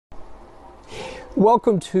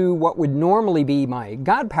Welcome to what would normally be my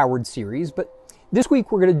God-powered series, but this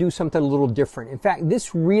week we're going to do something a little different. In fact,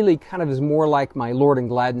 this really kind of is more like my Lord and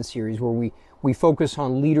Gladden series where we focus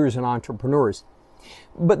on leaders and entrepreneurs.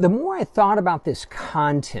 But the more I thought about this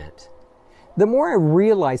content, the more I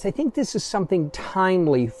realized I think this is something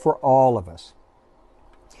timely for all of us.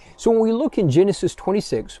 So when we look in Genesis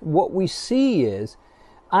 26, what we see is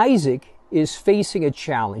Isaac is facing a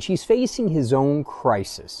challenge. He's facing his own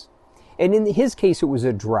crisis. And in his case, it was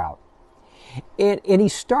a drought. And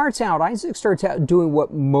Isaac starts out doing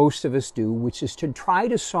what most of us do, which is to try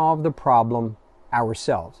to solve the problem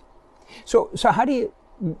ourselves. So how do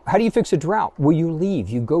you fix a drought? Well, you leave,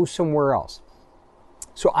 you go somewhere else.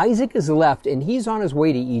 So Isaac is left and he's on his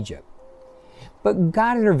way to Egypt. But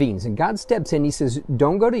God intervenes and God steps in. He says,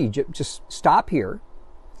 don't go to Egypt, just stop here.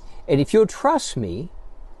 And if you'll trust me,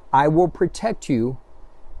 I will protect you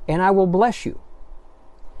and I will bless you.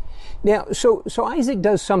 Now, so Isaac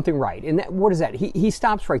does something right. And what is that? He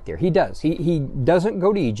stops right there. He does. He doesn't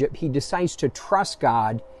go to Egypt. He decides to trust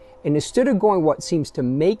God. And instead of going what seems to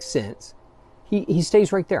make sense, he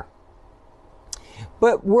stays right there.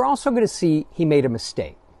 But we're also going to see he made a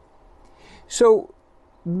mistake. So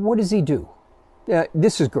what does he do?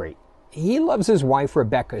 This is great. He loves his wife,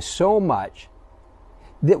 Rebekah, so much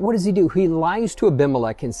that what does he do? He lies to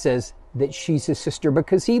Abimelech and says that she's his sister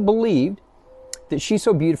because he believed that she's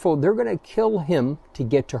so beautiful, they're going to kill him to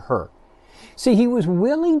get to her. See, he was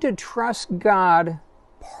willing to trust God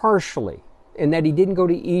partially in that he didn't go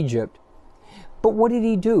to Egypt. But what did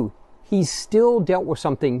he do? He still dealt with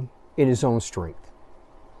something in his own strength.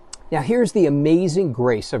 Now, here's the amazing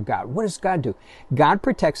grace of God. What does God do? God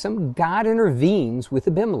protects him. God intervenes with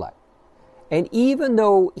Abimelech. And even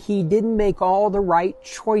though he didn't make all the right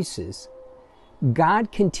choices,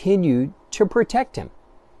 God continued to protect him.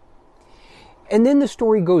 And then the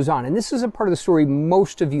story goes on, and this is a part of the story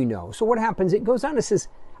most of you know. So what happens? It goes on, it says,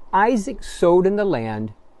 Isaac sowed in the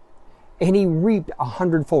land, and he reaped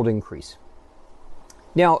 100-fold increase.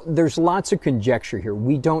 Now, there's lots of conjecture here.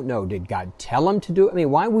 We don't know. Did God tell him to do it? I mean,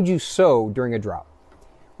 why would you sow during a drought?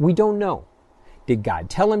 We don't know. Did God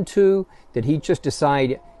tell him to? Did he just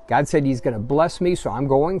decide, God said he's going to bless me, so I'm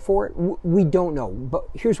going for it? We don't know. But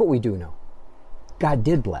here's what we do know. God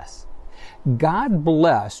did bless. God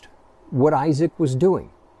blessed what Isaac was doing.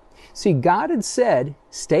 See, God had said,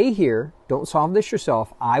 stay here, don't solve this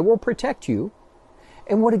yourself, I will protect you.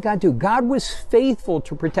 And what did God do? God was faithful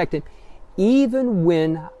to protect him, even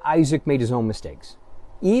when Isaac made his own mistakes.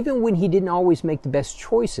 Even when he didn't always make the best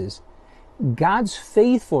choices, God's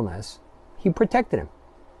faithfulness, he protected him.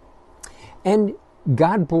 And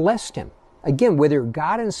God blessed him. Again, whether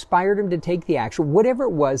God inspired him to take the action, whatever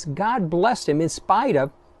it was, God blessed him in spite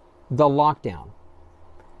of the lockdown.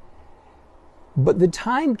 But the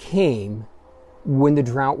time came when the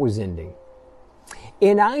drought was ending.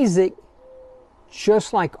 And Isaac,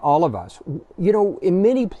 just like all of us, you know, in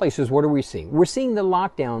many places, what are we seeing? We're seeing the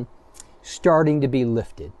lockdown starting to be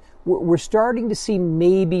lifted. We're starting to see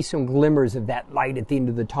maybe some glimmers of that light at the end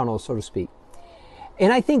of the tunnel, so to speak.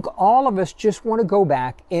 And I think all of us just want to go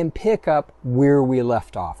back and pick up where we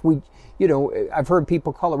left off. I've heard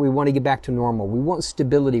people call it, we want to get back to normal. We want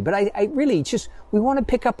stability. But I really just, we want to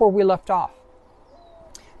pick up where we left off.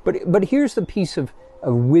 But here's the piece of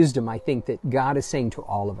wisdom, I think, that God is saying to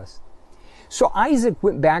all of us. So Isaac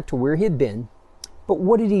went back to where he had been, but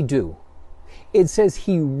what did he do? It says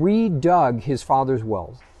he redug his father's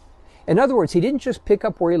wells. In other words, he didn't just pick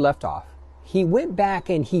up where he left off. He went back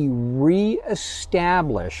and he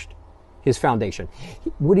reestablished his foundation.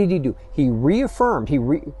 What did he do? He reaffirmed,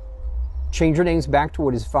 changed their names back to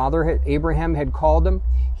what his father, Abraham, had called them.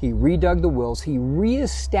 He redug the wells. He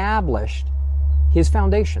reestablished his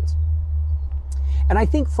foundations. And I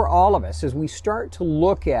think for all of us, as we start to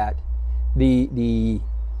look at the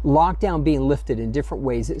lockdown being lifted in different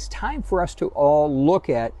ways, it's time for us to all look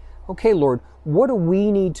at, okay, Lord, what do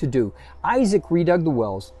we need to do? Isaac redug the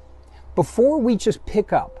wells. Before we just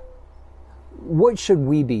pick up, what should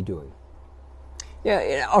we be doing?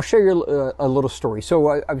 Yeah, I'll share you a little story.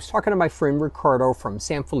 So I was talking to my friend Ricardo from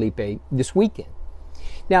San Felipe this weekend.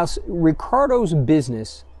 Now, Ricardo's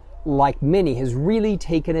business, like many, has really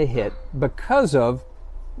taken a hit because of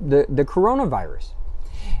the coronavirus.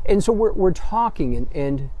 And so we're talking,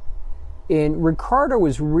 and Ricardo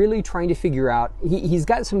is really trying to figure out, he's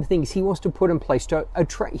got some things he wants to put in place to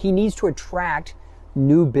attract. He needs to attract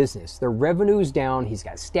new business. Their revenue is down. He's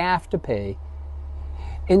got staff to pay.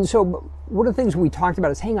 And so one of the things we talked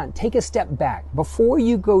about is, hang on, take a step back. Before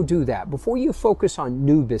you go do that, before you focus on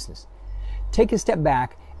new business, take a step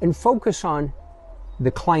back and focus on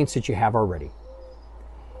the clients that you have already.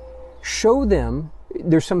 Show them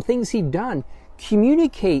there's some things He's done.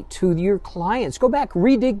 Communicate to your clients. Go back,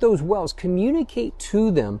 redig those wells. Communicate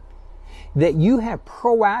to them that you have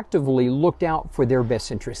proactively looked out for their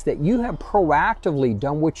best interest, that you have proactively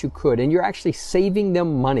done what you could, and you're actually saving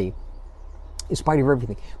them money in spite of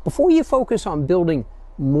everything. Before you focus on building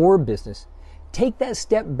more business, take that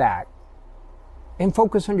step back and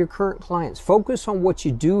focus on your current clients. Focus on what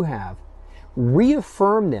you do have.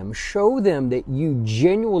 Reaffirm them. Show them that you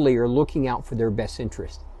genuinely are looking out for their best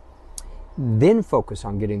interest. Then focus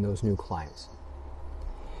on getting those new clients.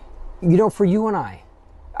 You know, for you and I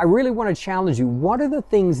really want to challenge you. What are the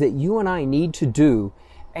things that you and I need to do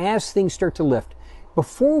as things start to lift?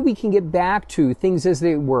 Before we can get back to things as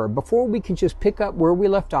they were, before we can just pick up where we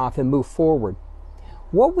left off and move forward,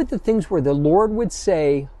 what would the things where the Lord would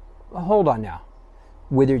say, hold on now,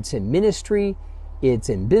 whether it's in ministry, it's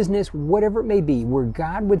in business, whatever it may be, where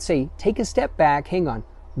God would say, take a step back, hang on,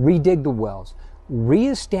 redig the wells,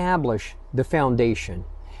 reestablish the foundation,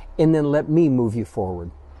 and then let me move you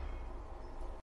forward.